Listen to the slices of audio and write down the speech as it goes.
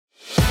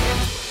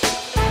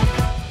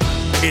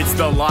It's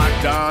the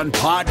Locked On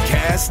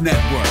Podcast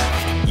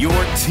Network, your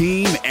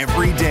team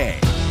every day.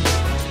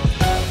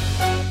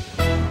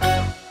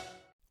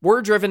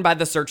 We're driven by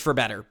the search for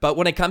better, but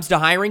when it comes to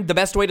hiring, the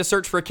best way to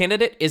search for a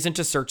candidate isn't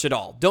to search at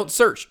all. Don't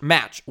search,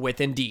 match with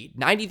Indeed.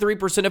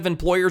 93% of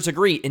employers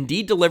agree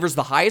Indeed delivers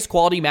the highest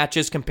quality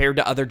matches compared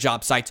to other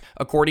job sites,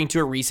 according to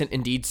a recent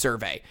Indeed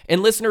survey.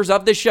 And listeners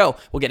of this show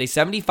will get a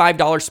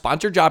 $75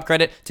 sponsored job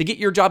credit to get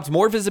your jobs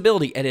more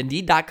visibility at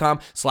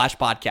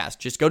Indeed.com/podcast.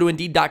 Just go to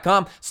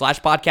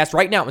Indeed.com/podcast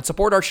right now and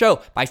support our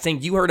show by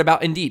saying you heard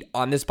about Indeed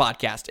on this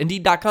podcast.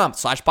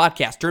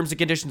 Indeed.com/podcast. Terms and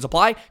conditions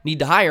apply. Need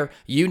to hire?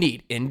 You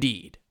need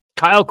Indeed.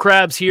 Kyle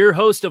Krabs here,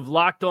 host of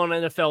Locked On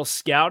NFL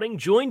Scouting.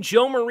 Join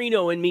Joe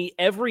Marino and me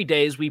every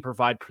day as we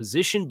provide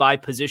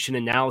position-by-position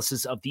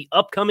analysis of the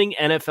upcoming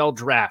NFL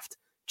Draft.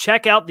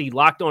 Check out the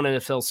Locked On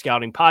NFL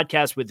Scouting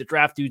podcast with the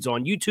Draft Dudes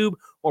on YouTube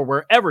or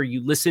wherever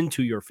you listen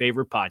to your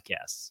favorite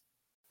podcasts.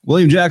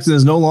 William Jackson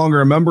is no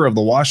longer a member of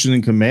the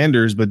Washington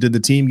Commanders, but did the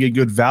team get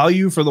good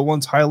value for the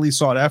once highly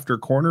sought-after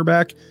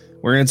cornerback?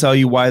 We're going to tell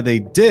you why they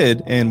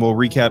did, and we'll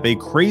recap a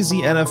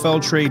crazy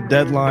NFL trade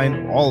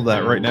deadline. All of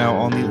that right now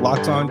on the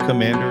Locked On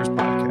Commanders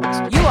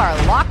podcast. You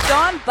are Locked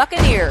On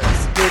Buccaneers,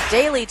 your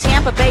daily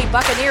Tampa Bay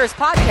Buccaneers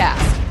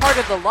podcast, part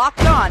of the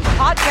Locked On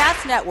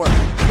Podcast Network,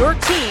 your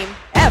team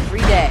every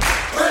day.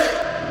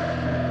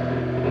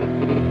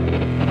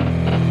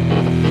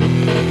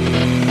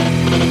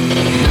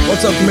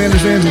 What's up,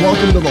 Commanders fans?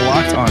 Welcome to the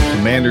Locked On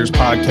Commanders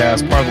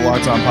podcast, part of the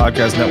Locked On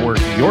Podcast Network,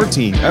 your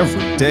team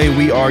every day.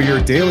 We are your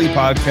daily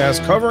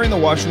podcast covering the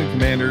Washington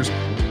Commanders,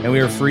 and we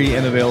are free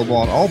and available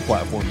on all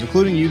platforms,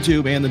 including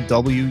YouTube and the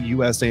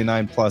WUSA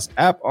 9 Plus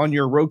app on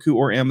your Roku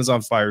or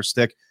Amazon Fire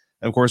Stick.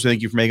 And of course,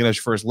 thank you for making us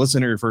your first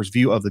listener, your first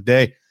view of the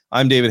day.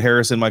 I'm David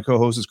Harrison. My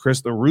co-host is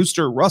Chris the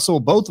Rooster Russell.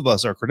 Both of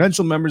us are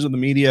credentialed members of the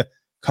media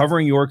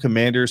covering your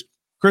Commanders.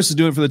 Chris is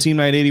doing it for the Team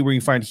 980, where you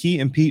can find he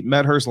and Pete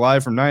Medhurst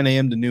live from 9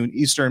 a.m. to noon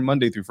Eastern,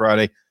 Monday through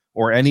Friday,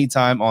 or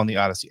anytime on the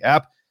Odyssey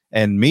app.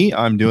 And me,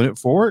 I'm doing it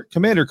for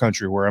Commander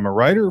Country, where I'm a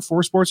writer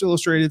for Sports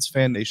Illustrated's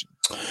Fan Nation.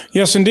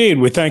 Yes, indeed.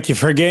 We thank you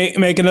for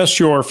making us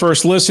your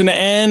first listen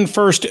and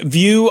first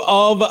view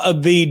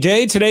of the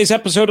day. Today's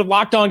episode of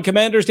Locked On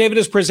Commanders, David,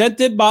 is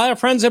presented by our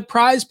friends at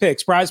Prize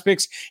Picks. Prize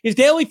Picks is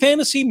daily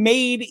fantasy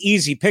made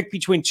easy. Pick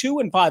between 2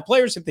 and 5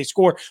 players. If they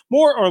score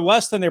more or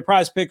less than their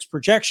Prize Picks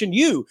projection,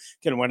 you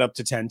can win up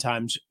to 10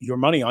 times your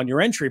money on your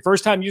entry.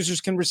 First-time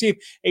users can receive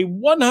a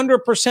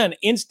 100%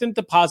 instant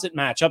deposit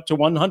match up to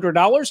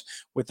 $100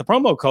 with the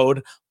promo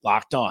code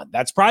Locked On.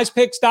 That's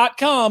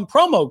prizepicks.com,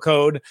 promo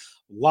code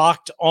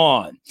Locked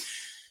On.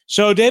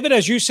 So, David,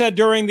 as you said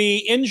during the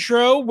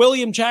intro,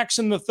 William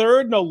Jackson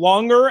III no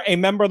longer a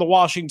member of the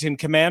Washington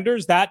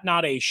Commanders. That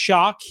not a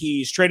shock.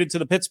 He's traded to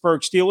the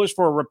Pittsburgh Steelers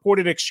for a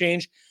reported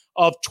exchange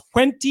of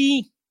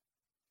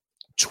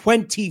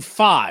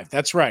 2025.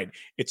 That's right.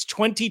 It's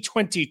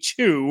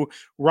 2022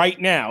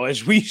 right now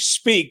as we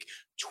speak.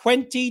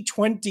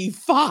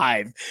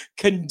 2025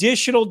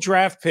 conditional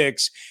draft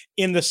picks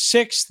in the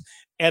 6th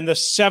and the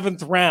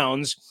 7th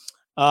rounds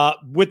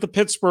with the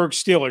Pittsburgh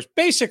Steelers.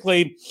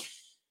 Basically,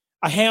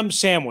 a ham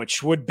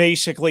sandwich would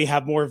basically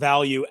have more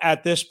value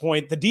at this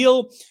point. The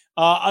deal,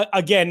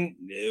 again,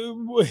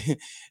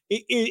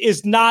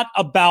 is not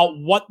about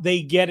what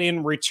they get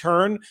in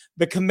return.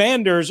 The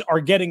Commanders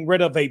are getting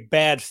rid of a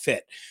bad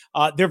fit.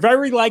 They're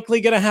very likely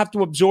going to have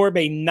to absorb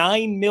a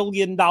 $9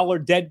 million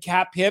dead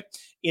cap hit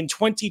in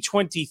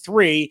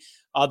 2023.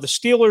 The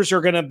Steelers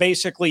are going to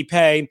basically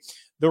pay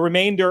the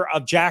remainder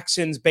of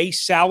Jackson's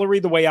base salary,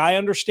 the way I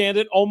understand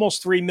it,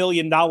 almost $3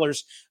 million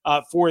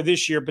for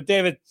this year. But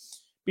David,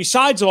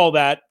 besides all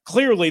that,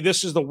 clearly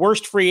this is the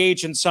worst free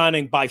agent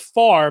signing by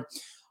far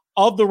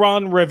of the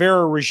Ron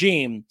Rivera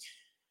regime.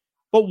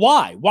 But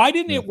why? Why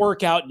didn't it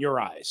work out in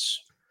your eyes?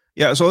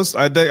 Yeah, so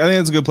I think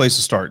it's a good place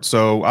to start.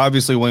 So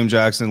obviously William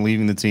Jackson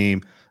leaving the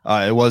team,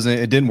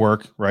 it didn't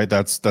work, right?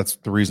 That's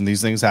the reason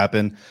these things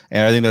happen.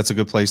 And I think that's a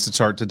good place to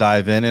start to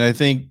dive in. And I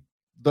think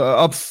the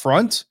up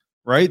front,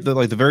 right,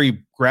 the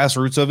very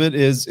grassroots of it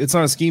is it's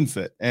not a scheme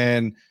fit.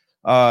 And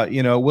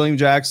William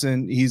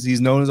Jackson,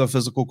 he's known as a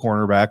physical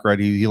cornerback, right?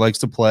 He likes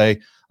to play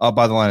up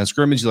by the line of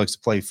scrimmage. He likes to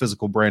play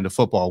physical brand of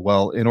football.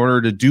 Well, in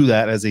order to do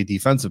that as a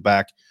defensive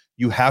back,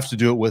 you have to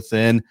do it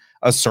within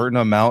a certain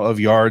amount of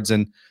yards.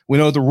 And we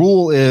know what the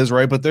rule is,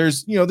 right? But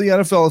there's, the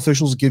NFL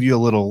officials give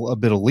you a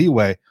bit of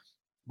leeway.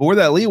 But where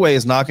that leeway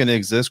is not going to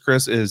exist,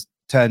 Chris, is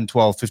 10,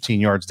 12,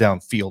 15 yards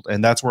downfield.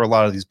 And that's where a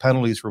lot of these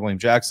penalties for William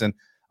Jackson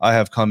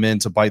have come in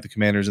to bite the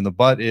Commanders in the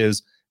butt,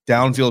 is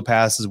downfield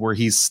passes where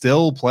he's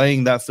still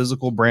playing that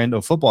physical brand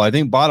of football. I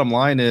think bottom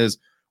line is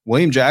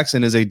William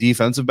Jackson is a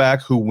defensive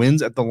back who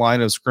wins at the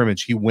line of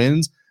scrimmage. He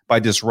wins by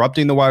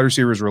disrupting the wide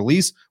receiver's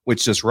release,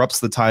 which disrupts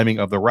the timing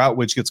of the route,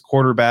 which gets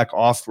quarterback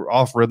off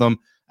rhythm,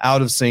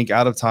 out of sync,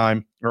 out of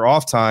time, or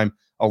off time,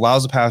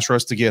 allows the pass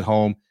rush to get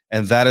home.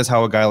 And that is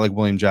how a guy like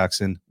William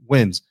Jackson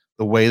wins.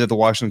 The way that the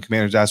Washington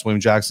Commanders asked William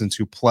Jackson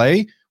to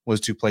play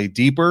was to play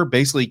deeper,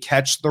 basically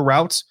catch the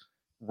routes,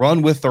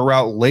 run with the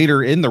route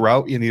later in the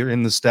route, either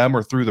in the stem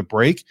or through the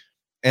break,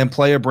 and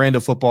play a brand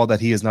of football that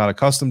he is not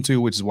accustomed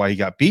to, which is why he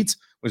got beat,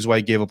 which is why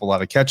he gave up a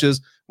lot of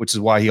catches, which is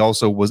why he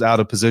also was out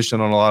of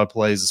position on a lot of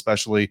plays,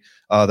 especially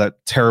that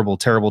terrible,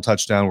 terrible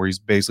touchdown where he's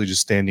basically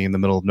just standing in the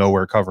middle of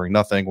nowhere covering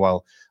nothing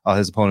while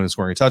his opponent is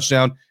scoring a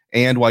touchdown,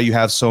 and why you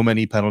have so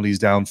many penalties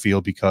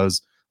downfield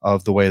because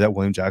of the way that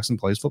William Jackson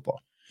plays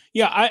football.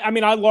 Yeah, I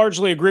mean, I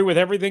largely agree with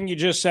everything you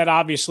just said.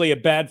 Obviously, a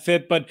bad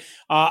fit, but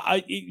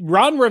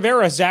Ron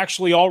Rivera has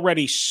actually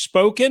already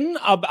spoken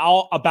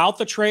about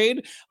the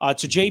trade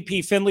to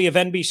JP Finley of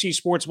NBC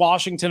Sports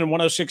Washington and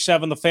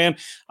 106.7 The Fan.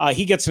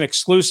 He gets an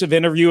exclusive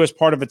interview as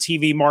part of a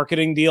TV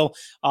marketing deal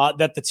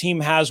that the team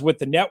has with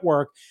the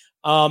network.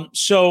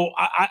 So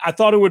I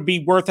thought it would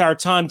be worth our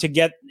time to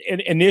get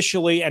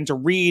initially and to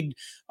read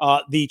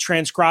the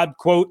transcribed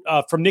quote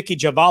from Nikki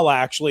Javala,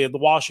 actually, of the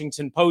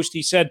Washington Post.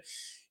 He said,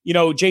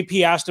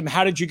 JP asked him,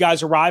 how did you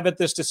guys arrive at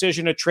this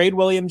decision to trade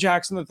William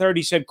Jackson III?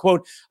 He said,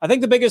 quote, I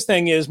think the biggest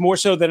thing is, more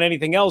so than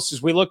anything else,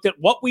 is we looked at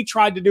what we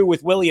tried to do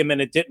with William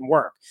and it didn't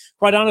work.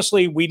 Quite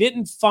honestly, we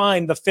didn't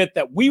find the fit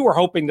that we were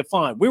hoping to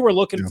find. We were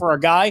looking for a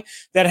guy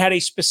that had a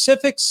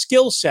specific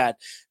skill set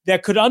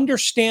that could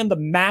understand the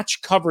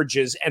match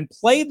coverages and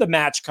play the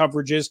match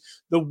coverages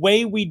the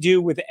way we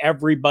do with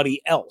everybody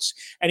else.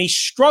 And he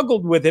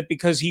struggled with it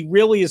because he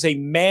really is a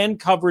man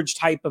coverage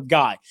type of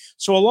guy.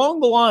 So along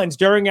the lines,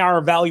 during our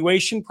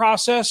evaluation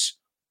process,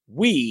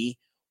 we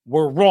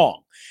were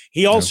wrong.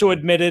 He also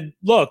admitted,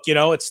 look,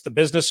 it's the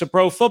business of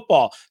pro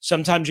football.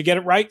 Sometimes you get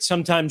it right.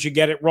 Sometimes you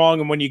get it wrong.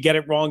 And when you get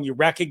it wrong, you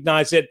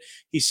recognize it.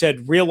 He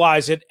said,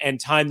 realize it and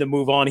time to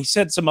move on. He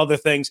said some other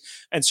things,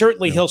 and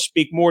certainly he'll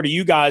speak more to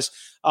you guys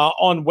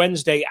on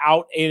Wednesday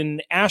out in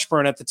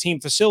Ashburn at the team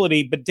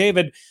facility. But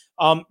David,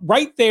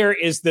 right there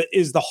is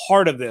the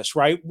heart of this,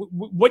 right?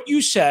 What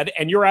you said,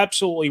 and you're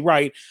absolutely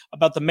right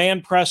about the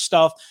man press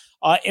stuff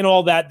and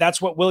all that.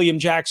 That's what William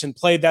Jackson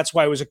played. That's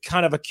why it was a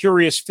kind of a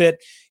curious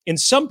fit in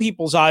some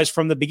people's eyes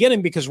from the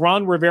beginning, because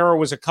Ron Rivera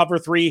was a cover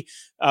three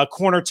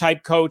corner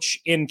type coach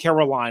in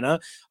Carolina.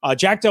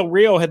 Jack Del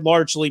Rio had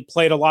largely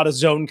played a lot of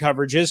zone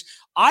coverages.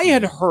 I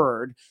had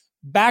heard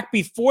back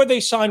before they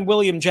signed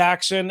William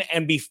Jackson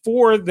and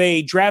before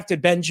they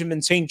drafted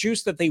Benjamin St.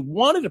 Juste that they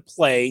wanted to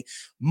play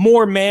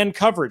more man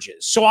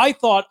coverages. So I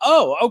thought,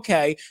 oh,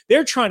 okay,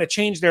 they're trying to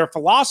change their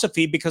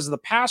philosophy because of the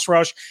pass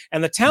rush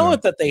and the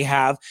talent that they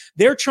have.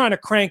 They're trying to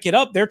crank it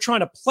up. They're trying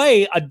to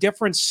play a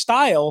different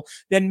style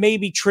than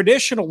maybe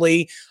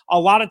traditionally a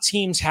lot of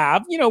teams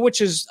have,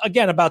 which is,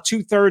 again, about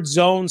 2/3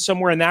 zone,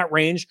 somewhere in that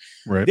range.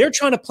 Right. They're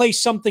trying to play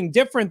something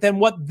different than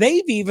what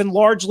they've even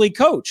largely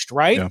coached,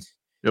 right? Yeah.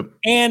 Yep.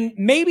 And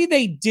maybe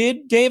they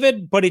did,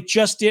 David, but it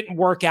just didn't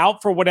work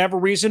out for whatever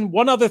reason.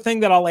 One other thing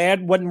that I'll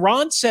add, when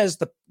Ron says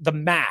the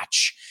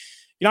match,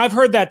 I've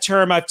heard that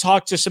term. I've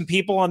talked to some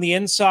people on the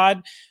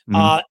inside,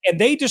 and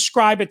they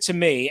describe it to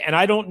me. And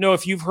I don't know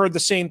if you've heard the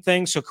same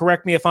thing, so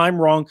correct me if I'm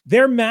wrong.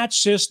 Their match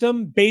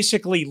system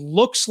basically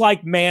looks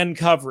like man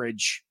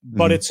coverage,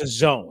 but it's a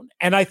zone.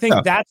 And I think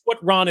that's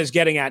what Ron is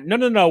getting at.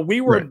 No.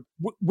 We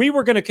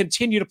were going to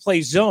continue to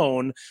play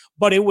zone,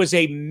 but it was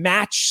a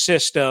match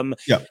system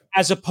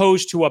as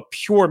opposed to a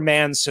pure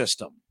man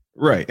system.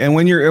 Right. And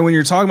when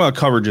you're talking about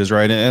coverages,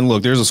 right? And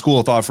look, there's a school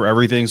of thought for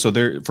everything. So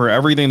for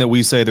everything that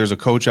we say, there's a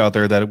coach out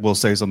there that will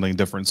say something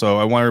different. So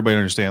I want everybody to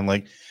understand,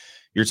 like,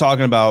 you're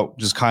talking about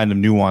just kind of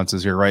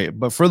nuances here, right?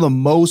 But for the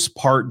most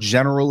part,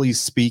 generally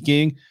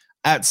speaking,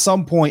 at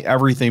some point,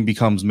 everything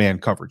becomes man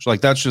coverage.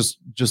 Like, that's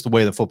just the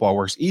way that football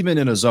works. Even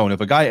in a zone,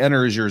 if a guy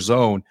enters your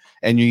zone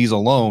and he's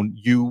alone,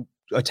 you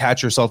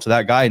attach yourself to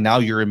that guy. Now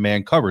you're in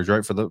man coverage,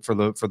 right? For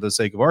the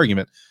sake of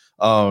argument.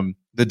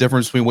 The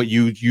difference between what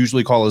you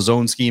usually call a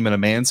zone scheme and a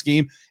man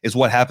scheme is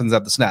what happens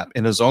at the snap.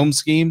 In a zone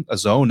scheme,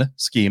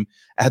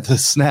 at the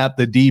snap,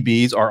 the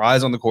DBs are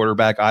eyes on the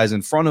quarterback, eyes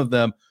in front of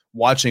them,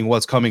 watching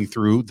what's coming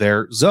through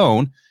their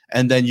zone.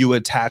 And then you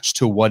attach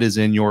to what is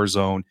in your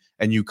zone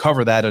and you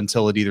cover that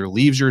until it either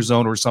leaves your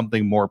zone or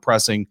something more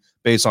pressing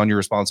based on your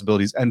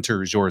responsibilities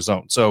enters your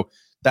zone. So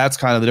that's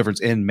kind of the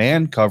difference in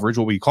man coverage,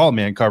 what we call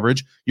man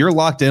coverage. You're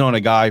locked in on a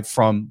guy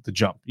from the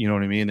jump. You know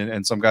what I mean?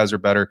 And some guys are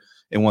better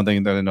in one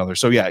thing than another.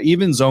 So yeah,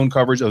 even zone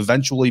coverage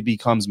eventually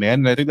becomes man.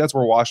 And I think that's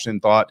where Washington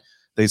thought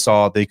they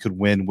saw they could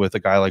win with a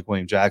guy like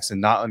William Jackson,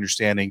 not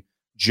understanding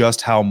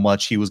just how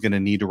much he was going to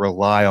need to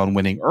rely on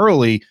winning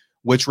early,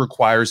 which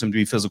requires him to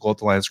be physical at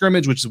the line of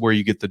scrimmage, which is where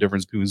you get the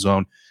difference between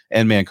zone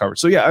and man coverage.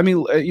 So yeah, I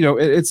mean,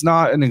 it's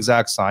not an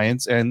exact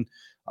science. And,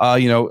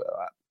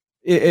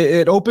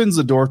 it opens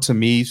the door to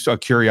me, a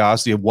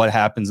curiosity of what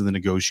happens in the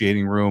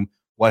negotiating room,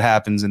 what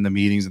happens in the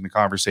meetings and the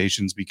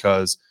conversations,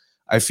 because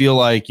I feel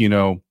like,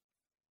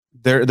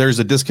 there's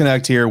a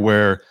disconnect here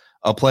where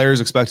a player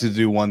is expected to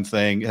do one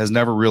thing, has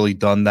never really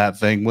done that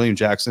thing. William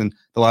Jackson,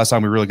 the last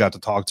time we really got to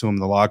talk to him in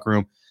the locker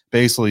room,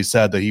 basically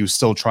said that he was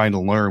still trying to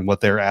learn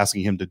what they're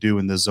asking him to do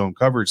in this zone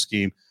coverage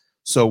scheme.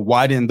 So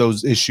why didn't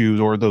those issues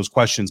or those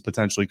questions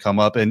potentially come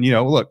up? And,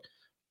 look,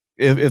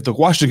 if the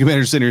Washington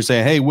Commanders sitting here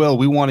saying, hey, Will,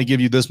 we want to give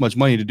you this much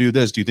money to do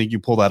this, do you think you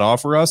pull that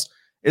off for us?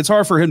 It's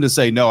hard for him to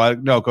say,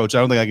 no, coach, I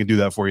don't think I can do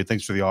that for you.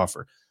 Thanks for the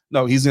offer.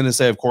 No, he's going to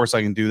say, of course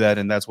I can do that.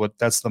 And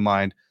that's the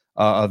mind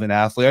of an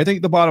athlete. I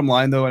think the bottom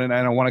line, though, and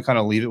I want to kind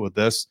of leave it with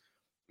this,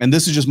 and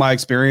this is just my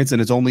experience,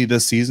 and it's only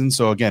this season.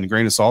 So again,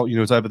 grain of salt,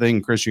 type of thing.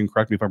 And Chris, you can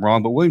correct me if I'm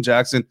wrong, but William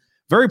Jackson,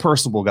 very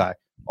personable guy,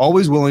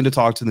 always willing to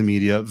talk to the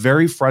media,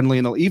 very friendly.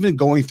 And even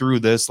going through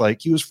this,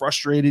 like, he was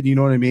frustrated, you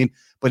know what I mean?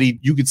 But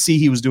you could see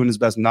he was doing his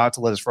best not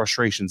to let his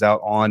frustrations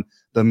out on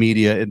the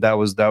media. And that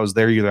was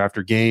there either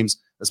after games,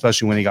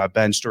 especially when he got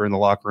benched or in the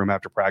locker room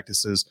after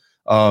practices.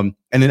 And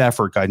an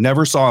effort guy.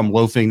 Never saw him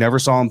loafing, never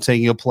saw him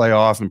taking a play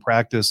off in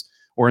practice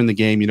or in the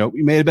game.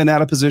 He may have been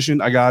out of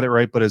position. I got it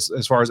right. But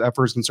as far as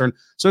effort is concerned,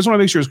 so I just want to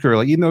make sure it's clear.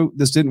 Like, even though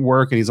this didn't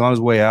work and he's on his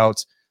way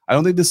out, I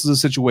don't think this is a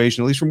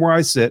situation, at least from where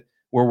I sit,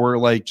 where we're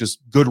like just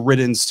good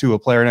riddance to a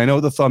player. And I know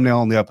the thumbnail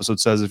on the episode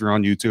says, if you're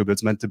on YouTube,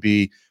 it's meant to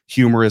be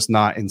humorous,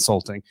 not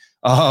insulting.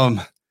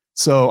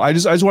 So I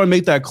just want to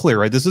make that clear,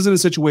 right? This isn't a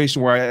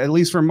situation where at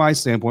least from my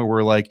standpoint,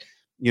 we're like,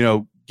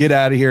 get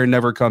out of here and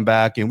never come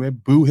back, and we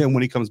boo him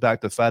when he comes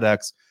back to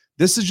FedEx.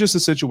 This is just a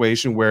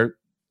situation where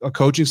a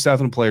coaching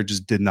staff and a player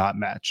just did not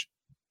match.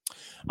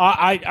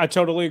 I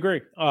totally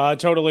agree.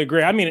 Totally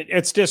agree. I mean,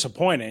 it's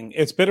disappointing.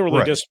 It's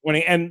bitterly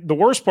disappointing. And the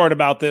worst part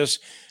about this,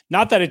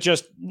 not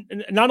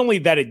only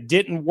that it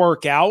didn't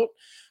work out,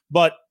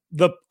 but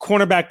the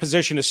cornerback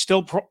position is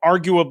still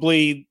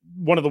arguably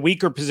one of the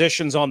weaker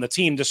positions on the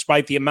team,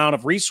 despite the amount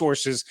of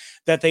resources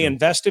that they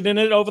invested in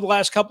it over the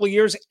last couple of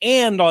years.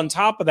 And on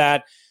top of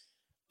that,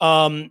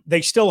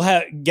 they still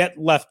get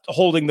left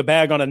holding the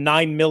bag on a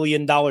 $9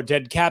 million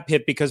dead cap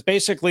hit, because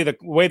basically the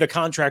way the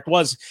contract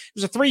was, it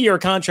was a 3-year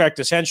contract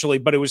essentially,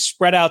 but it was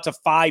spread out to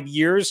 5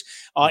 years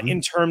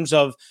in terms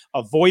of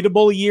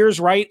avoidable years,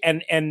 right?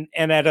 And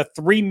at a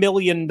 $3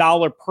 million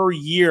per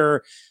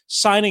year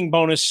signing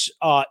bonus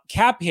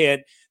cap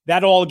hit,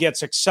 that all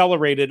gets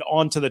accelerated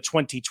onto the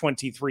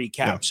 2023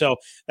 cap. Yeah. So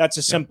that's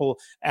as simple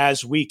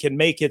as we can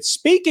make it.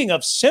 Speaking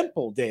of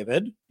simple,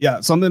 David. Yeah,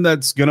 something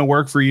that's going to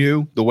work for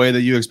you the way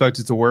that you expect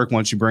it to work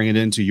once you bring it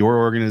into your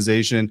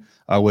organization,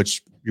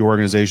 which your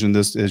organization,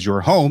 this is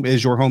your home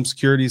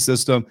security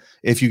system.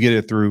 If you get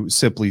it through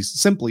Simply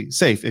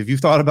Safe. If you've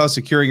thought about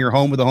securing your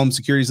home with a home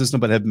security system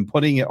but have been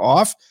putting it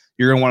off,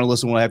 you're going to want to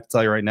listen to what I have to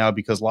tell you right now,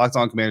 because Locked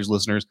On Commanders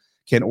listeners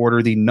can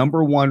order the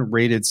 #1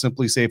 rated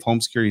Simply Safe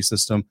home security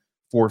system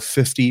for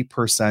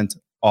 50%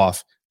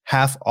 off,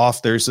 half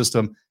off their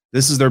system.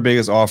 This is their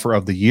biggest offer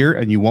of the year,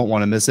 and you won't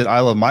want to miss it. I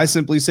love my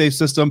Simply Safe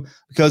system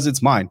because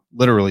it's mine.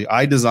 Literally,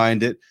 I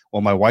designed it.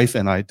 Well, my wife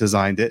and I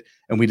designed it,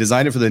 and we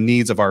designed it for the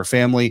needs of our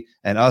family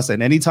and us.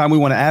 And anytime we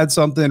want to add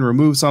something,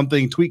 remove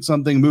something, tweak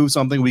something, move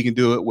something, we can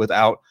do it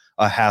without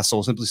a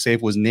hassle. Simply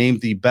Safe was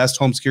named the best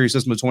home security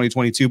system of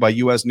 2022 by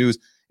U.S. News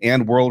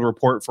and World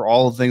Report for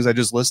all of the things I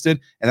just listed.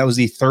 And that was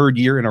the 3rd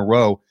year in a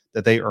row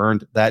that they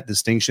earned that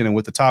distinction. And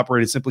with the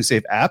top-rated Simply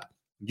Safe app,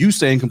 you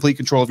stay in complete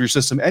control of your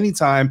system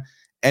anytime,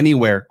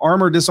 anywhere.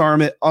 Arm or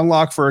disarm it,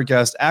 unlock for a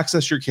guest,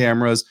 access your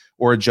cameras,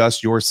 or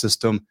adjust your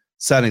system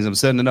settings. I'm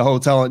sitting in a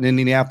hotel in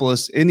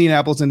Indianapolis,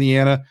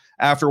 Indiana,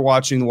 after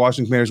watching the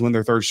Washington Commanders win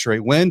their 3rd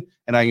straight win,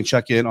 and I can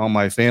check in on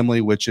my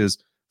family, which is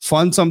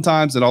fun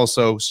sometimes, and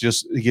also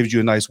just it gives you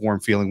a nice warm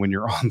feeling when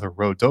you're on the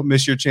road. Don't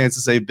miss your chance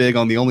to save big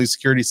on the only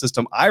security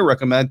system I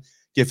recommend.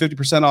 Get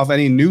 50% off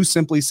any new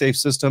Simply Safe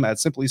system at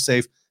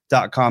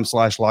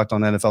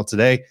simplysafe.com/LockedOnNFL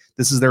today.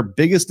 This is their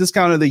biggest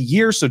discount of the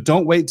year, so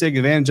don't wait. Take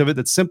advantage of it.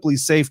 That's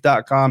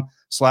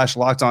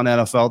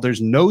simplysafe.com/LockedOnNFL.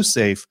 There's no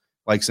safe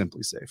like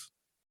Simply Safe.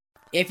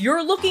 If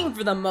you're looking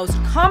for the most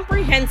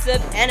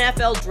comprehensive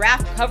NFL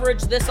draft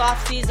coverage this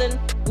offseason,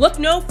 look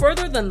no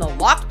further than the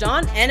Locked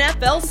On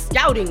NFL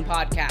Scouting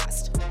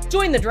Podcast.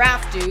 Join the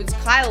draft dudes,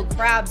 Kyle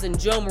Krabs and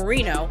Joe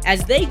Marino,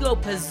 as they go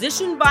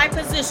position by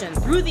position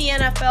through the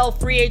NFL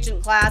free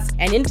agent class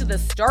and into the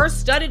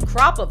star-studded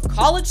crop of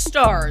college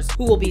stars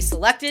who will be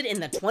selected in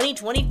the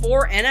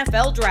 2024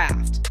 NFL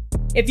Draft.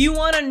 If you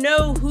want to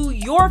know who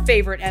your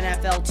favorite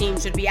NFL team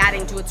should be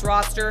adding to its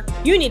roster,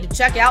 you need to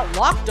check out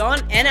Locked On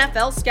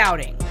NFL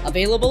Scouting,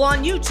 available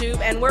on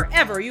YouTube and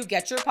wherever you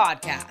get your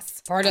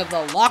podcasts. Part of the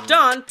Locked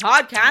On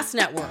Podcast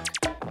Network,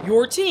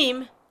 your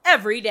team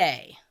every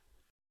day.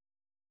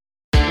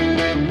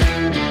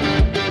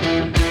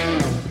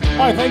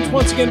 All right, thanks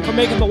once again for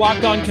making the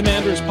Locked On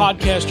Commanders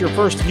podcast your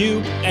first view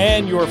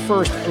and your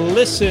first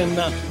listen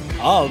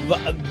of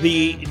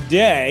the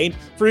day.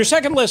 For your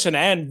second listen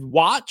and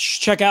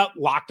watch, check out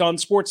Locked On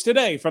Sports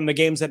Today. From the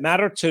games that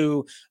matter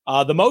to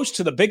the most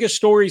to the biggest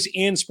stories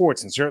in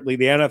sports, and certainly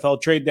the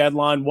NFL trade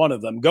deadline, one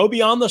of them. Go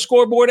beyond the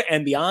scoreboard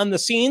and beyond the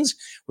scenes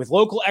with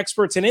local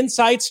experts and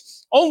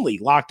insights only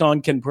Locked On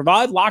can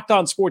provide. Locked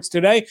On Sports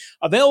Today,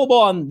 available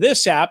on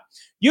this app,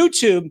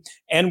 YouTube,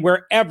 and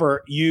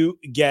wherever you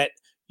get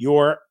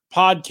your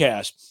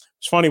podcast.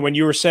 It's funny when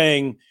you were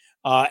saying,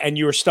 and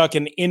you were stuck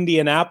in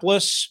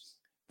Indianapolis,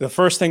 the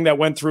first thing that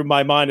went through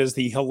my mind is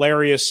the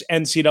hilarious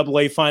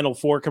NCAA Final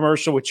Four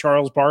commercial with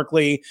Charles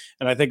Barkley,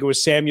 and I think it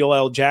was Samuel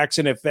L.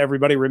 Jackson, if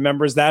everybody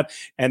remembers that.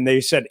 And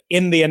they said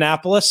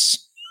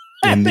Indianapolis.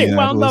 And they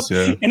wound up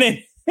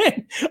in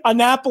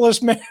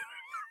Annapolis,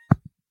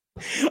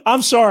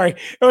 I'm sorry.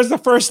 It was the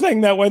first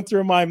thing that went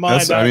through my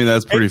mind.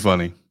 That's pretty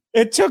funny.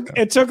 It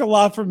took a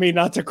lot for me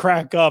not to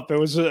crack up. It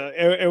was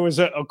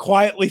a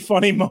quietly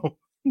funny moment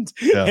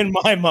in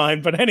my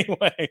mind. But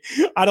anyway,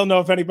 I don't know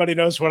if anybody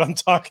knows what I'm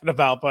talking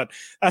about, but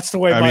that's the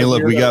way.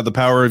 Look, we got the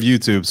power of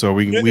YouTube, so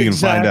we can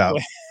find out.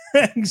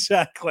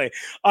 Exactly.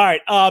 All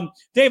right,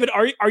 David,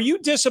 are you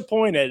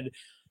disappointed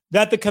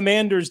that the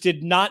Commanders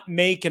did not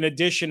make an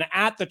addition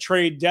at the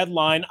trade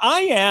deadline?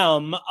 I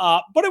am,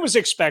 but it was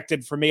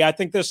expected for me. I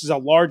think this is a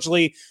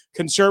largely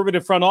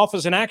conservative front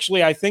office, and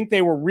actually, I think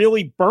they were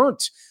really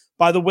burnt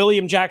by the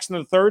William Jackson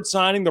III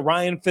signing, the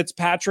Ryan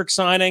Fitzpatrick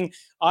signing,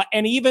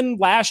 and even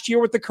last year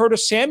with the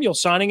Curtis Samuel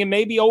signing, and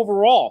maybe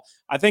overall.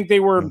 I think they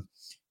were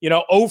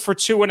 0 for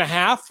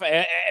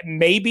 2.5,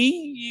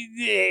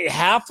 maybe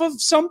half of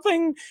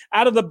something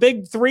out of the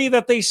big three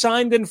that they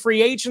signed in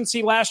free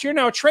agency last year.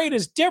 Now, a trade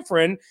is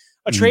different.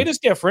 Trade is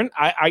different.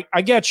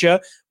 I get you.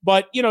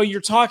 But,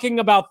 you're talking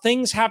about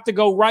things have to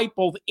go right,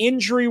 both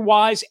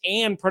injury-wise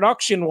and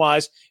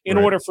production-wise, in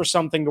order for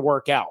something to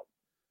work out.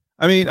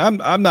 I mean,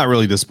 I'm not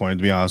really disappointed,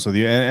 to be honest with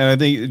you. And I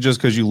think just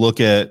because you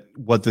look at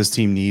what this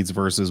team needs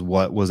versus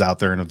what was out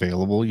there and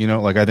available,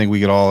 I think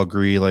we could all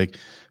agree,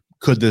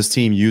 could this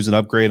team use an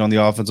upgrade on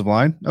the offensive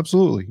line?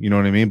 Absolutely. You know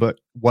what I mean? But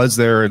was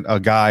there a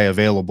guy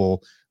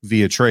available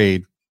via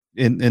trade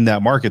in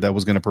that market that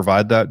was going to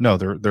provide that? No,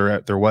 they're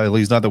at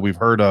least not that we've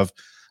heard of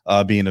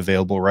being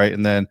available, right?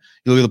 And then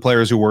you look at the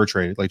players who were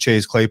traded, like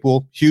Chase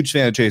Claypool. Huge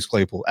fan of Chase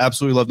Claypool.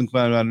 Absolutely loved him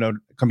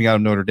coming out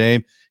of Notre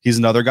Dame. He's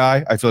another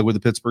guy I feel like with the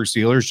Pittsburgh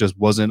Steelers just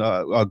wasn't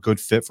a good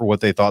fit for what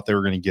they thought they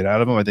were going to get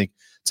out of him. I think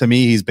to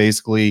me he's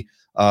basically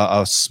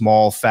a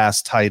small,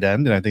 fast tight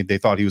end, and I think they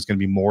thought he was going to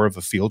be more of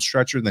a field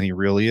stretcher than he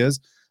really is.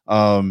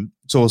 So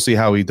we'll see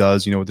how he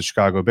does, with the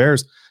Chicago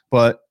Bears.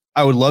 But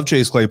I would love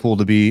Chase Claypool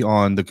to be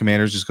on the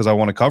Commanders just because I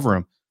want to cover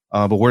him.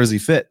 But where does he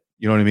fit?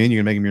 You know what I mean? You're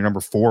going to make him your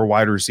number 4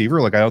 wide receiver.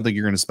 I don't think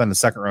you're going to spend a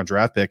second-round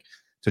draft pick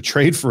to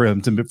trade for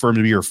him to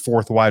be your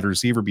 4th wide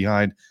receiver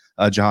behind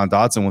Jahan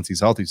Dotson once he's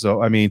healthy.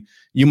 So, I mean,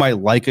 you might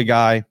like a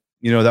guy,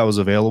 that was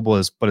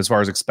available, but as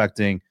far as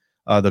expecting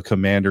the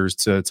Commanders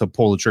to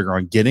pull the trigger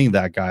on getting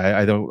that guy,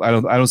 I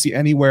don't see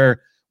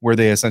anywhere where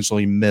they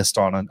essentially missed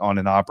on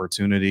an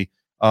opportunity.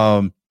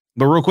 But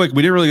real quick,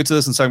 we didn't really get to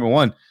this in segment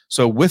 1.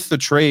 So with the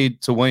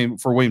trade to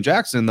William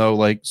Jackson,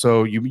 though,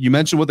 so you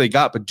mentioned what they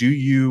got, but do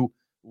you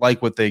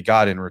like what they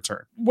got in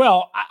return?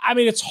 Well, I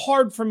mean, it's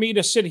hard for me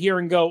to sit here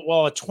and go,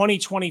 well, a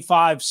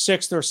 2025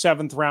 6th or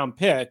 7th round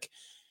pick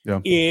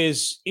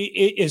is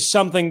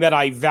something that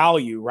I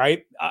value,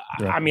 right?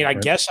 I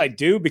guess I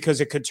do,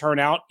 because it could turn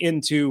out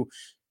into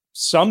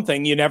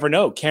something. You never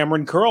know.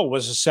 Cameron Curl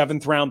was a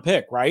 7th round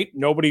pick, right?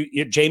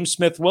 James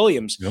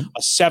Smith-Williams,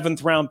 a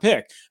 7th round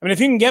pick. I mean, if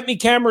you can get me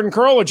Cameron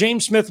Curl or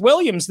James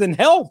Smith-Williams, then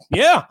hell,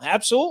 yeah,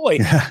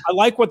 absolutely. I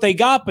like what they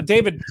got. But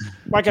David,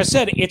 like I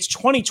said, it's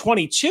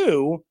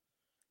 2022,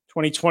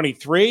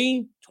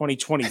 2023,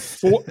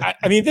 2024.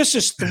 I mean, this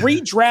is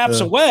 3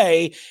 drafts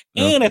away,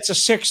 and it's a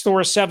 6th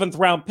or a 7th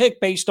round pick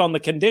based on the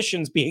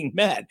conditions being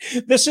met.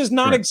 This is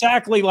not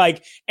exactly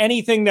like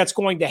anything that's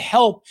going to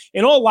help.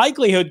 In all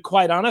likelihood,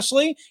 quite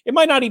honestly, it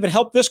might not even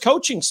help this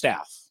coaching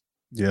staff.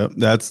 Yeah,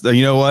 that's,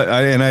 you know what?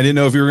 I didn't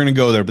know if you were going to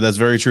go there, but that's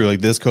very true.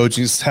 Like, this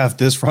coaching staff,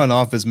 this front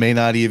office may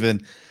not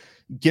even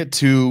get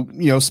to,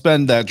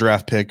 spend that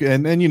draft pick.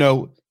 And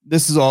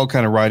this is all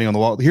kind of writing on the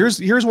wall. Here's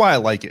why I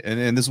like it.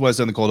 And this is why I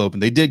said in the cold open,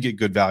 they did get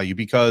good value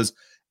because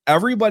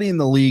everybody in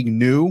the league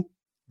knew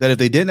that if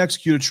they didn't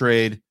execute a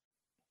trade,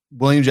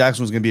 William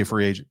Jackson was going to be a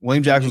free agent.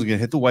 William Jackson was going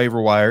to hit the waiver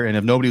wire. And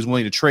if nobody was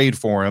willing to trade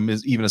for him,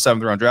 is even a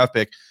 7th round draft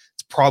pick,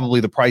 it's probably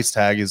the price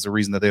tag is the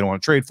reason that they don't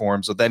want to trade for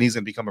him. So then he's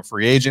going to become a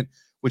free agent,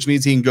 which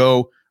means he can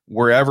go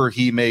wherever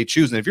he may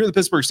choose. And if you're the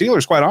Pittsburgh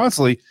Steelers, quite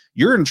honestly,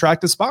 you're an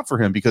attractive spot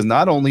for him because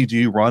not only do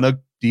you run a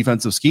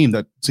defensive scheme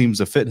that seems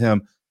to fit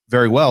him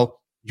very well,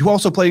 you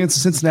also play against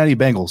the Cincinnati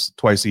Bengals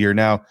twice a year.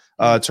 Now,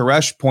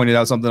 Teresh pointed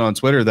out something on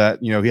Twitter that,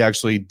 he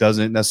actually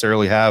doesn't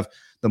necessarily have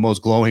the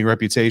most glowing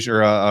reputation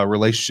or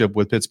relationship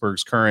with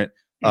Pittsburgh's current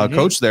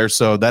coach there.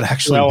 So that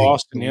actually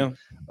Austin,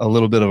 a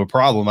little bit of a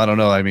problem. I don't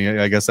know. I mean,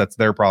 I guess that's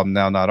their problem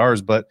now, not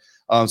ours. But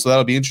so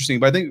that'll be interesting.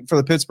 But I think for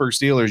the Pittsburgh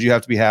Steelers, you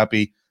have to be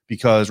happy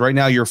because right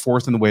now you're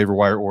 4th in the waiver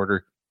wire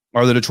order.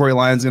 Are the Detroit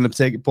Lions going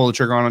to pull the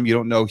trigger on them? You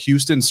don't know.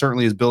 Houston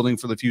certainly is building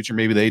for the future.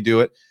 Maybe they do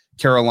it.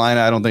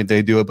 Carolina, I don't think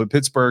they do it. But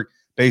Pittsburgh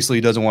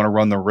basically doesn't want to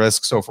run the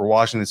risk. So for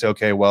Washington, they say,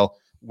 okay, well,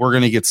 we're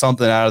going to get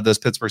something out of this.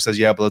 Pittsburgh says,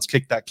 yeah, but let's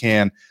kick that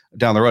can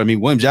down the road. I mean,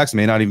 William Jackson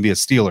may not even be a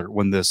Steeler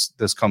when this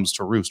comes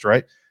to roost,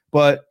 right?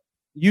 But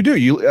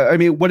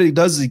what it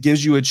does is it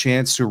gives you a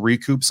chance to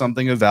recoup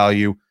something of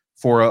value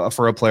for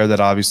a player that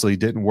obviously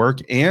didn't work.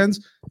 And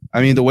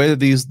I mean, the way that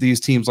these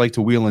teams like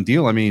to wheel and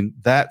deal, I mean,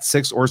 that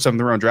 6th or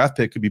 7th round draft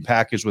pick could be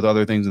packaged with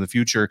other things in the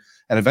future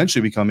and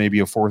eventually become maybe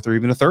a 4th or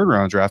even a 3rd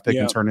round draft pick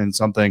and turn into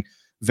something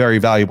very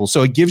valuable.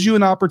 So it gives you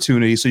an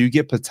opportunity. So you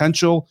get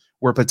potential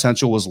where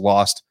potential was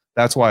lost.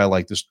 That's why I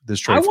like this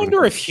trade. I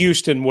wonder if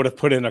Houston would have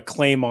put in a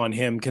claim on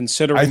him,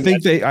 considering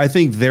I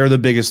think they're the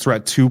biggest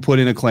threat to put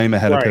in a claim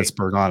ahead of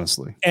Pittsburgh,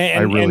 honestly. I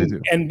really do.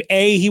 And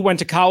he went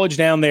to college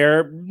down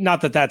there.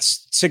 Not that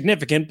that's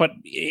significant, but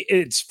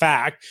it's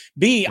fact.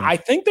 B, I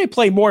think they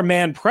play more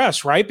man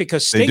press, right?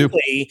 Because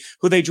Stingley,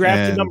 who they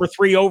drafted number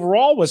 3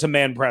 overall, was a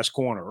man press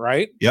corner,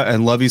 right? Yeah,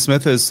 and Lovie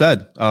Smith has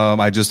said,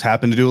 I just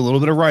happened to do a little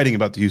bit of writing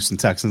about the Houston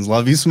Texans.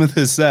 Lovie Smith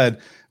has said,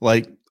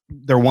 like,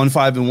 they're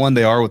 1-5-1.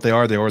 They are what they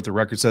are. They are what the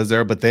record says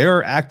there, but they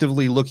are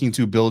actively looking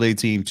to build a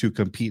team to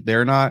compete.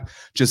 They're not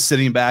just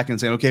sitting back and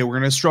saying, okay, we're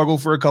going to struggle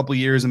for a couple of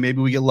years and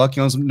maybe we get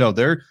lucky on some. No,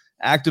 they're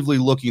actively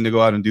looking to go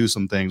out and do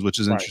some things, which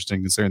is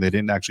interesting considering they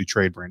didn't actually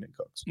trade Brandon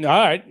Cooks. All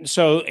right.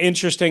 So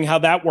interesting how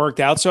that worked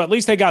out. So at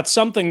least they got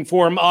something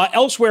for him.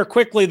 Elsewhere,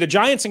 quickly, the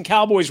Giants and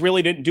Cowboys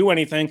really didn't do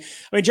anything.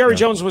 I mean, Jerry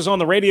Jones was on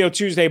the radio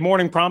Tuesday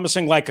morning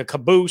promising like a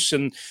caboose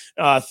and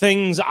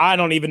things. I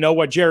don't even know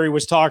what Jerry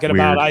was talking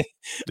about.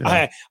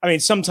 I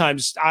mean,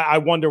 sometimes I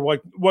wonder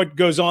what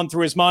goes on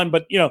through his mind.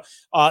 But,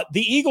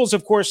 the Eagles,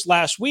 of course,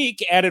 last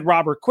week added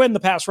Robert Quinn, the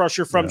pass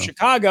rusher from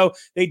Chicago.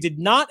 They did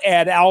not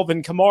add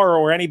Alvin Kamara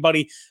or anybody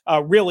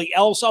really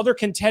else. Other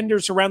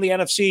contenders around the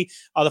NFC,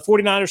 the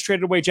 49ers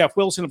traded away Jeff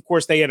Wilson. Of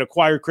course, they had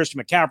acquired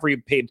Christian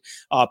McCaffrey, paid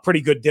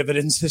pretty good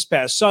dividends this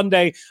past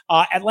Sunday.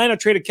 Atlanta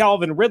traded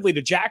Calvin Ridley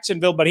to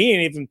Jacksonville, but he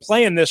ain't even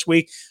playing this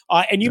week.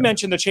 And you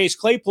mentioned the Chase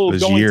Claypool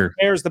going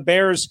to the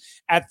Bears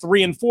at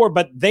 3-4,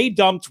 but they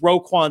dumped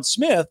Roquan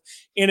Smith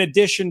in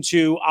addition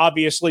to,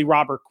 obviously,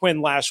 Robert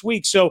Quinn last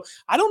week. So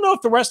I don't know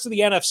if the rest of the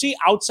NFC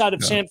outside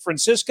of San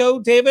Francisco,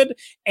 David,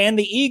 and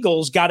the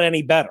Eagles got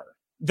any better.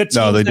 The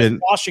team that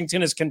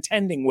Washington is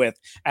contending with,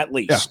 at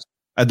least.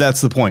 Yeah,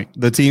 that's the point.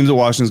 The teams that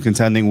Washington's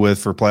contending with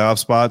for playoff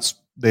spots,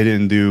 they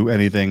didn't do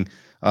anything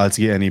to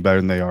get any better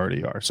than they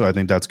already are. So I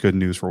think that's good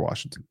news for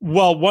Washington.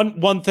 Well,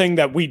 one thing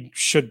that we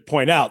should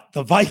point out,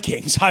 the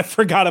Vikings, I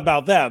forgot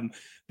about them.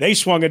 They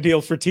swung a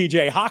deal for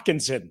TJ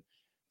Hawkinson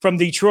from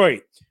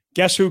Detroit.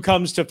 Guess who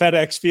comes to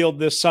FedEx Field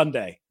this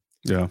Sunday?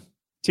 Yeah.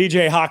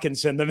 TJ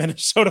Hawkinson, the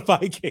Minnesota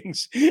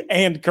Vikings,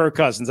 and Kirk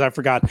Cousins. I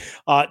forgot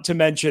to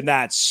mention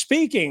that.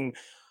 Speaking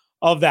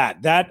of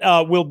that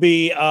will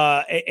be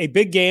a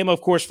big game,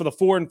 of course, for the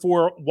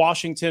 4-4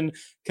 Washington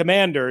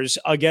Commanders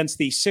against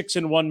the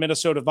 6-1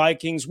 Minnesota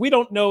Vikings. We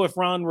don't know if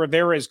Ron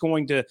Rivera is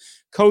going to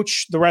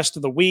coach the rest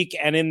of the week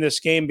and in this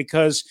game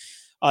because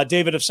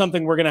David, of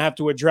something we're going to have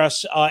to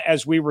address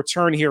as we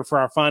return here for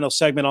our final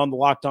segment on the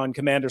Locked On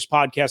Commanders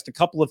podcast. A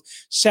couple of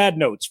sad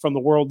notes from the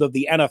world of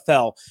the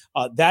NFL.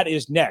 That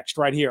is next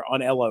right here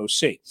on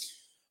LOC.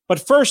 But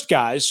first,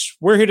 guys,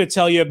 we're here to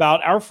tell you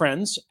about our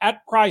friends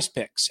at Prize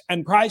Picks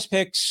and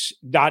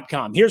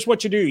prizepicks.com. Here's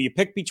what you do. You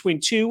pick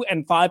between 2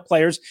 and 5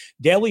 players,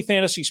 daily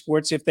fantasy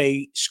sports. If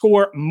they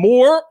score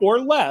more or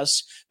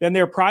less than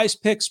their Prize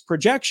Picks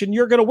projection,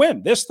 you're going to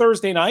win. This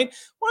Thursday night,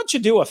 why don't you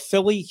do a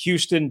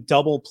Philly-Houston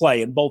double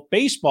play in both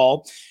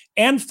baseball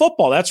and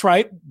football? That's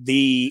right.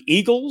 The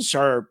Eagles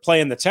are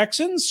playing the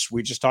Texans.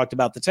 We just talked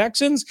about the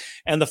Texans.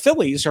 And the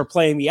Phillies are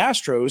playing the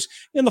Astros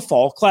in the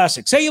Fall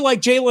Classic. Say you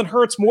like Jalen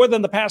Hurts more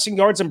than the passing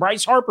yards and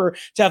Bryce Harper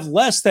to have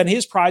less than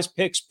his Prize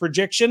Picks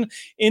projection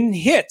in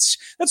hits.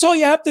 That's all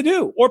you have to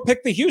do. Or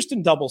pick the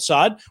Houston double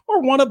side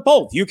or one of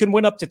both. You can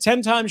win up to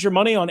 10 times your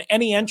money on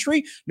any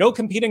entry. No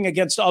competing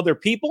against other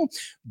people.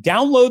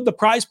 Download the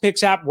Prize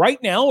Picks app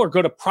right now or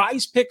go to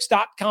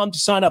prizepicks.com to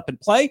sign up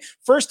and play.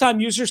 First-time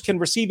users can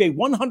receive a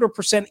 100%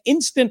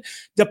 instant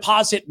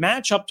deposit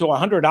match up to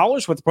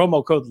 $100 with the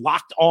promo code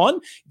Locked On.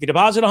 If you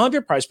deposit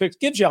 $100, Prize Picks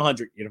gives you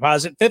 $100. You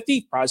deposit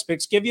 $50, Prize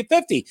Picks give you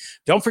 $50.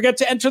 Don't forget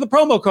to enter the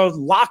promo code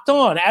Locked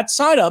On at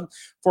sign up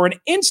for an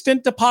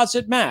instant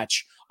deposit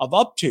match of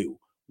up to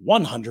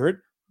 $100.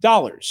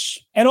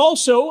 And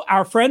also,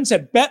 our friends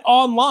at Bet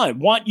Online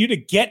want you to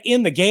get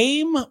in the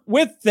game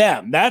with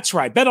them. That's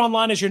right. Bet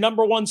Online is your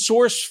number one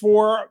source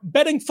for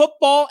betting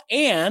football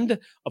and,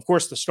 of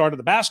course, the start of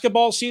the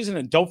basketball season.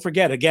 And don't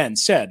forget, again,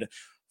 said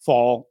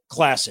Fall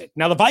Classic.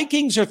 Now, the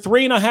Vikings are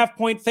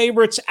 3.5-point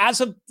favorites as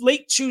of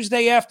late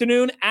Tuesday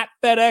afternoon at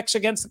FedEx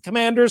against the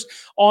Commanders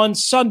on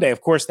Sunday.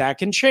 Of course, that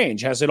can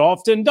change, as it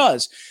often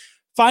does.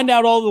 Find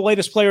out all the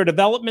latest player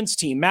developments,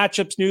 team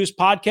matchups, news,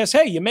 podcasts.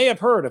 Hey, you may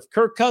have heard of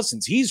Kirk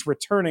Cousins. He's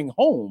returning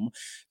home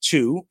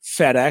to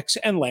FedEx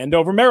and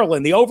Landover,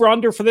 Maryland. The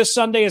over-under for this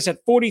Sunday is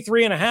at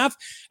 43.5.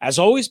 As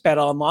always, Bet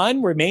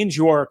Online remains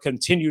your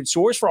continued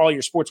source for all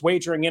your sports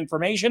wagering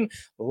information.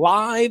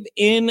 Live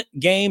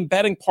in-game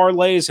betting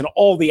parlays and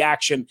all the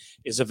action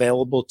is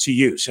available to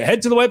you. So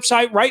head to the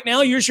website right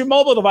now. Use your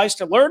mobile device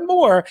to learn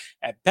more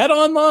at Bet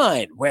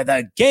Online, where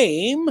the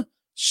game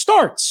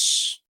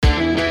starts.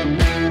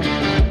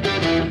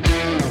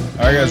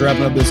 All right, guys,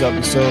 wrapping up this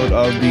episode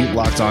of the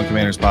Locked On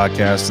Commanders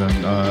podcast.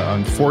 And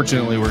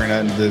unfortunately, we're going to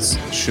end this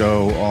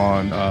show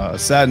on a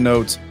sad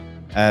note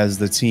as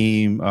the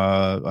team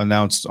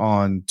announced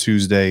on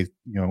Tuesday,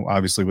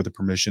 obviously with the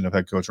permission of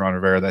head coach Ron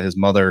Rivera, that his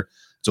mother,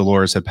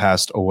 Dolores, had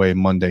passed away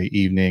Monday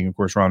evening. Of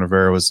course, Ron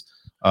Rivera was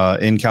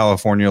in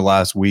California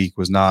last week,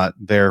 was not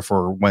there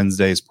for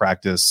Wednesday's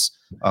practice.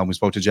 We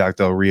spoke to Jack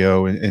Del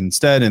Rio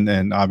instead,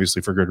 and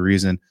obviously for good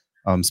reason,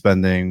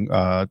 spending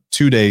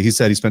 2 days. He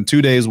said he spent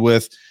 2 days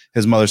with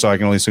his mother, so I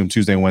can only assume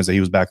Tuesday and Wednesday. He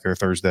was back there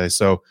Thursday.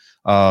 So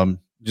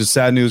just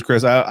sad news,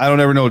 Chris. I don't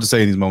ever know what to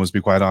say in these moments, to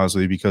be quite honest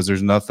with you, because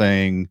there's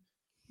nothing,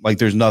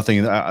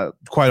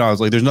 quite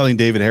honestly, there's nothing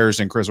David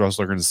Harrison and Chris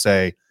Russell are going to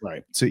say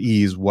to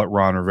ease what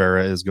Ron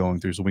Rivera is going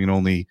through. So we can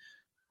only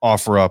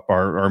offer up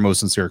our most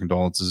sincere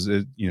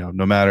condolences.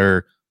 No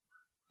matter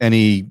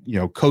any,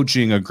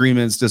 coaching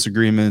agreements,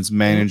 disagreements,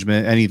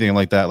 management, anything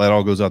like that, that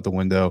all goes out the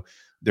window.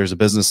 There's a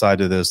business side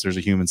to this. There's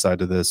a human side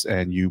to this.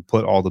 And you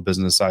put all the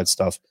business side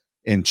stuff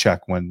in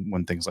check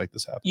when things like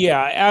this happen.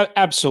 Yeah,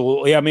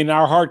 absolutely. I mean,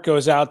 our heart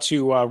goes out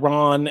to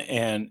Ron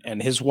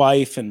and his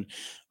wife and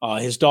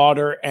his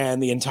daughter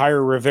and the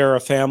entire Rivera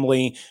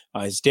family.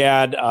 His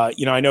dad,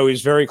 I know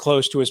he's very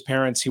close to his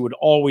parents. He would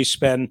always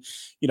spend,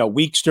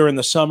 weeks during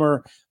the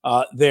summer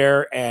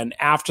there. And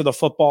after the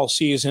football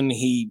season,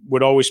 he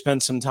would always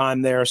spend some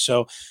time there.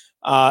 So,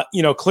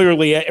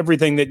 clearly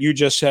everything that you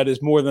just said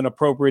is more than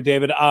appropriate,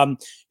 David.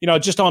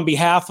 Just on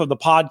behalf of the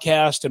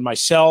podcast and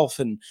myself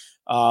and,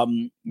 I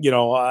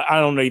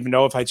don't even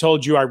know if I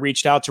told you, I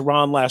reached out to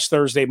Ron last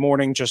Thursday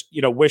morning, just,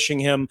 wishing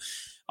him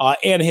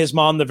and his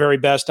mom the very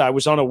best. I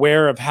was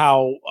unaware of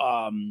how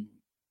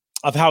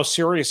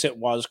serious it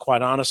was,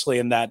 quite honestly,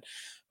 and that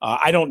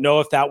I don't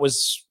know if that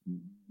was,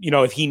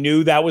 if he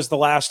knew that was the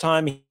last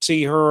time he'd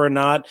see her or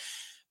not.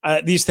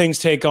 These things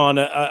take on,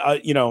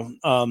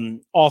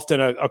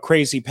 often a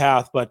crazy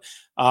path, but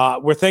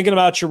we're thinking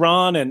about you,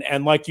 Ron.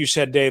 And like you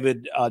said,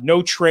 David,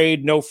 no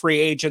trade, no free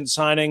agent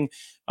signing,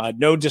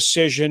 no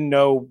decision,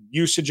 no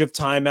usage of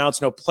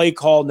timeouts, no play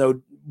call,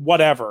 no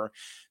whatever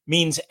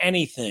means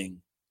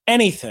anything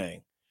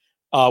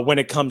when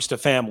it comes to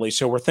family.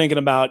 So we're thinking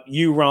about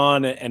you,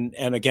 Ron,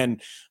 and again,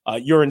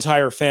 your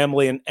entire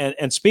family.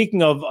 And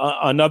speaking of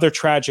another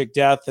tragic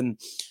death, and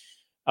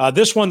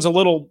this one's a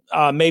little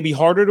maybe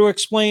harder to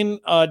explain,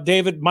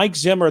 David. Mike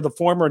Zimmer, the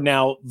former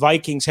now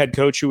Vikings head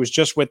coach, who was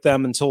just with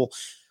them until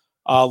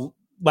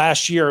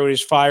last year, he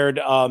was fired,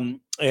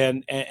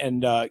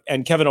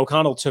 and Kevin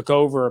O'Connell took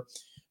over,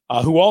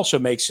 who also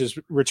makes his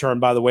return,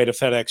 by the way, to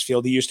FedEx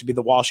Field. He used to be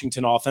the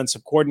Washington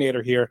offensive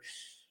coordinator here.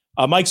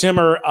 Mike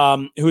Zimmer,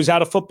 who's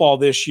out of football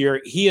this year,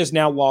 he has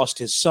now lost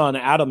his son,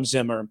 Adam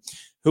Zimmer,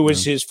 who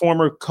was his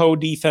former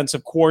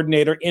co-defensive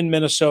coordinator in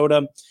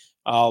Minnesota.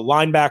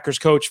 Linebackers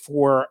coach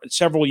for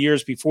several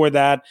years before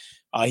that.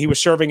 He was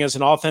serving as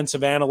an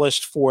offensive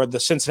analyst for the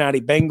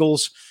Cincinnati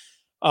Bengals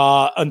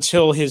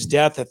until his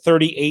death at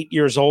 38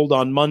 years old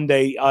on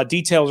Monday.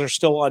 Details are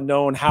still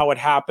unknown how it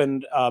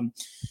happened.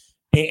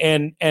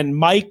 And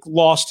Mike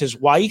lost his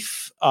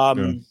wife, I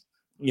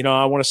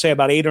want to say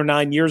about 8 or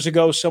 9 years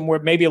ago, somewhere,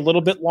 maybe a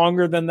little bit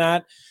longer than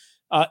that,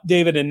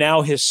 David. And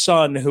now his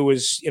son, who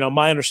is,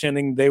 my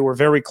understanding, they were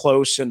very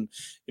close and,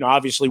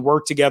 obviously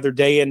worked together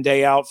day in,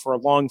 day out for a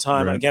long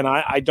time. Right. Again,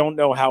 I don't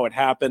know how it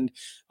happened,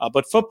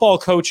 but football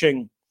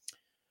coaching,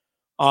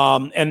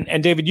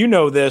 and David,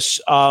 this,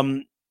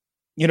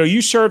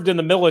 you served in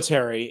the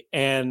military,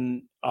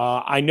 and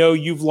I know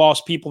you've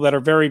lost people that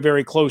are very,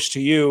 very close to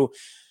you.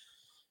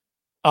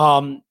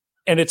 And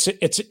it's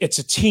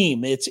a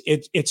team.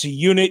 It's a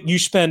unit. You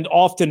spend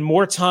often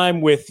more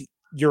time with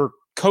your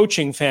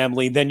coaching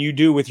family than you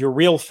do with your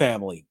real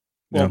family.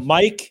 Well,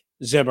 Mike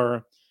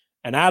Zimmer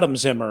and Adam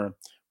Zimmer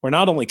were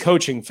not only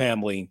coaching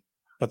family,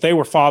 but they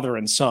were father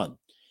and son.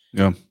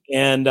 Yeah.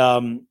 And,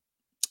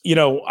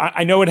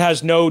 I know it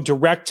has no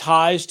direct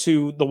ties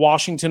to the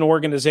Washington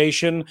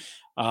organization,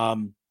 but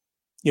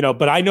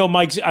I know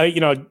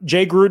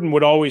Jay Gruden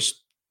would always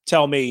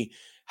tell me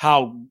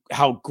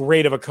how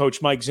great of a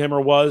coach Mike Zimmer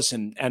was.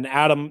 And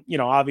Adam,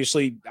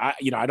 obviously,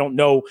 I don't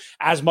know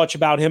as much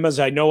about him as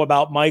I know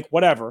about Mike,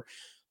 whatever.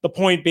 The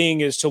point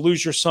being is to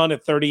lose your son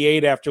at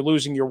 38 after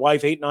losing your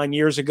wife 8-9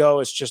 years ago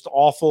is just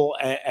awful.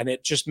 And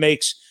it just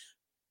makes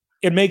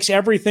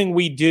everything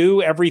we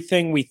do,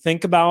 everything we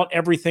think about,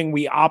 everything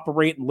we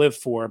operate and live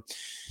for,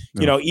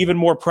 even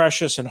more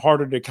precious and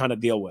harder to kind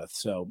of deal with.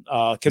 So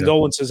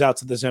condolences out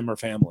to the Zimmer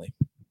family.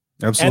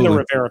 Absolutely. And the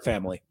Rivera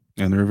family.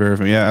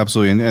 Yeah,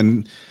 absolutely.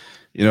 And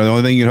the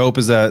only thing you'd hope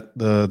is that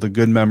the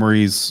good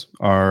memories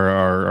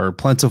are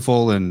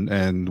plentiful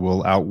and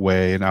will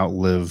outweigh and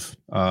outlive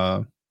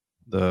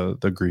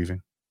the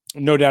grieving.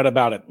 No doubt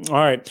about it. All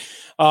right.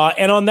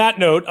 And on that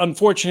note,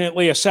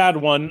 unfortunately, a sad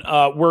one,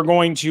 we're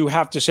going to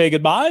have to say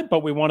goodbye,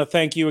 but we want to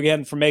thank you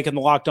again for making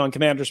the Locked On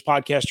Commanders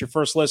podcast your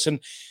first listen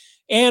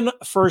and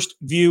first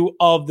view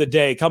of the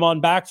day. Come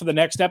on back for the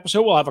next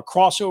episode. We'll have a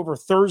crossover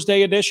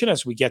Thursday edition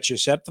as we get you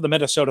set for the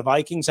Minnesota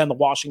Vikings and the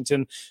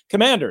Washington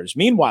Commanders.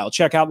 Meanwhile,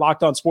 check out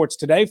Locked On Sports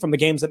Today. From the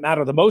games that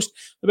matter the most,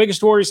 the biggest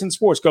stories in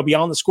sports, go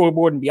beyond the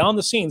scoreboard and beyond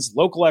the scenes.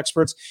 Local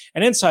experts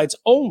and insights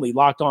only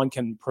Locked On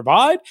can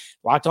provide.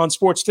 Locked On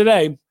Sports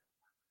Today.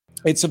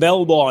 It's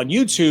available on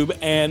YouTube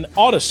and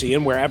Odyssey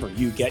and wherever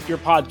you get your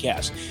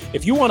podcasts.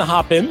 If you want to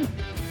hop in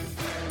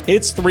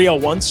It's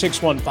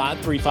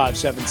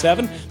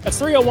 301-615-3577.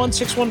 That's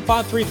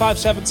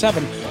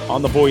 301-615-3577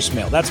 on the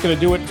voicemail. That's going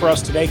to do it for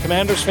us today.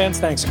 Commanders fans,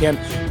 thanks again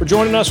for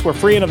joining us. We're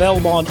free and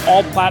available on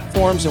all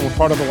platforms, and we're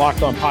part of the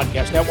Locked On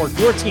Podcast Network,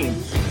 your team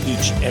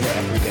each and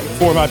every day.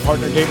 For my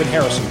partner, David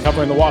Harrison,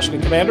 covering the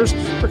Washington Commanders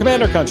for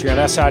Commander Country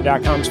on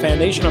SI.com's Fan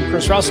Nation, I'm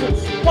Chris Russell,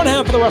 one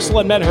half of the Russell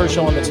and Medhurst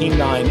Show on the Team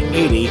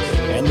 980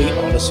 and the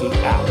Odyssey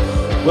app.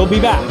 We'll be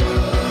back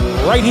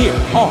right here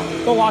on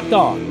the Locked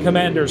On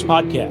Commanders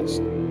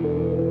Podcast.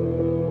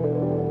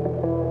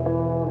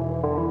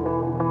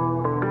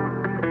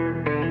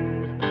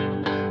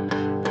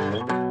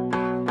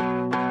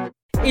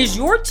 Is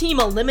your team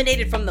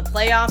eliminated from the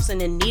playoffs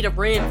and in need of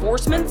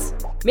reinforcements?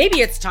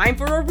 Maybe it's time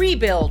for a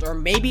rebuild, or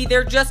maybe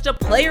they're just a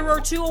player or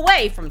two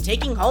away from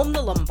taking home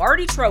the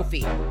Lombardi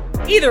Trophy.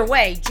 Either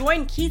way,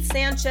 join Keith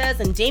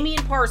Sanchez and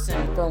Damian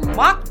Parson for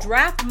Mock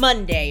Draft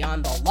Monday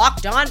on the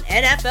Locked On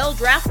NFL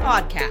Draft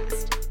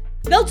Podcast.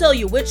 They'll tell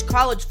you which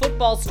college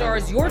football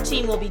stars your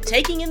team will be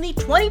taking in the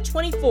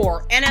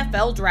 2024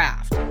 NFL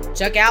Draft.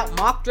 Check out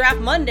Mock Draft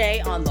Monday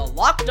on the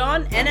Locked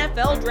On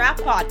NFL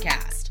Draft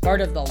Podcast,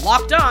 part of the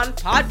Locked On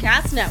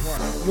Podcast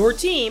Network, your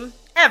team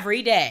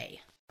every day.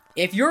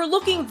 If you're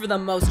looking for the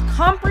most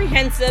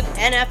comprehensive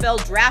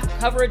NFL draft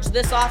coverage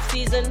this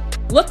offseason,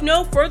 look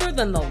no further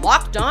than the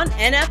Locked On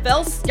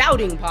NFL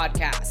Scouting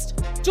Podcast.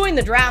 Join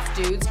the draft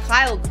dudes,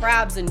 Kyle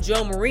Krabs and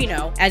Joe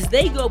Marino, as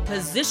they go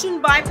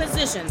position by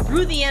position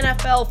through the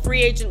NFL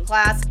free agent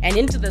class and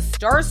into the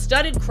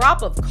star-studded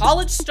crop of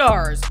college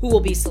stars who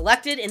will be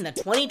selected in the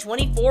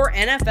 2024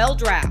 NFL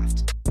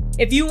Draft.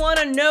 If you want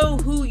to know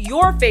who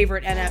your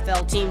favorite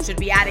NFL team should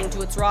be adding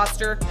to its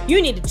roster,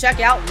 you need to check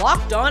out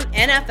Locked On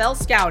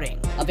NFL Scouting,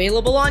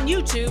 available on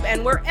YouTube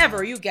and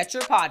wherever you get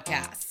your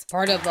podcasts.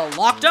 Part of the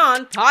Locked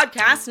On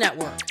Podcast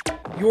Network,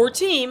 your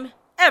team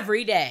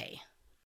every day.